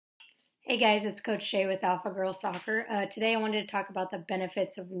Hey guys, it's Coach Shay with Alpha Girl Soccer. Today I wanted to talk about the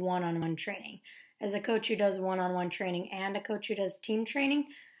benefits of one-on-one training. As a coach who does one-on-one training and a coach who does team training,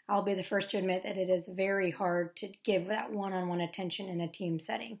 I'll be the first to admit that it is very hard to give that one-on-one attention in a team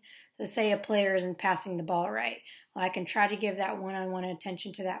setting. So say a player isn't passing the ball right. Well, I can try to give that one-on-one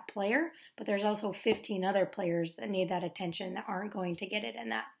attention to that player, but there's also 15 other players that need that attention that aren't going to get it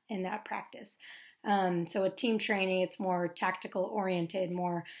in that practice. So with team training, it's more tactical oriented,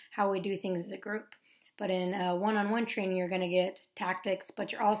 more how we do things as a group. But in one-on-one training, you're going to get tactics,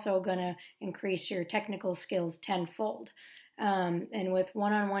 but you're also going to increase your technical skills tenfold. And with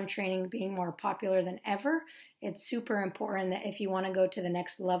one-on-one training being more popular than ever, it's super important that if you want to go to the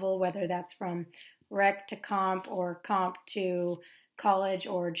next level, whether that's from rec to comp or comp to college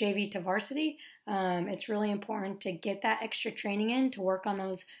or JV to varsity, it's really important to get that extra training in to work on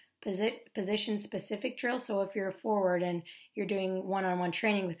those position-specific drills. So if you're a forward and you're doing one-on-one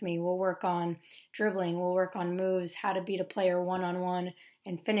training with me, we'll work on dribbling, we'll work on moves, how to beat a player one-on-one,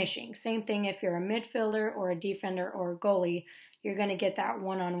 and finishing. Same thing if you're a midfielder or a defender or a goalie, you're going to get that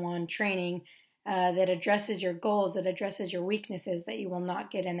one-on-one training that addresses your goals, that addresses your weaknesses that you will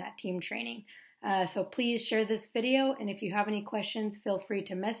not get in that team training. So please share this video, and if you have any questions, feel free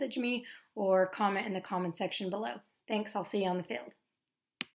to message me or comment in the comment section below. Thanks, I'll see you on the field.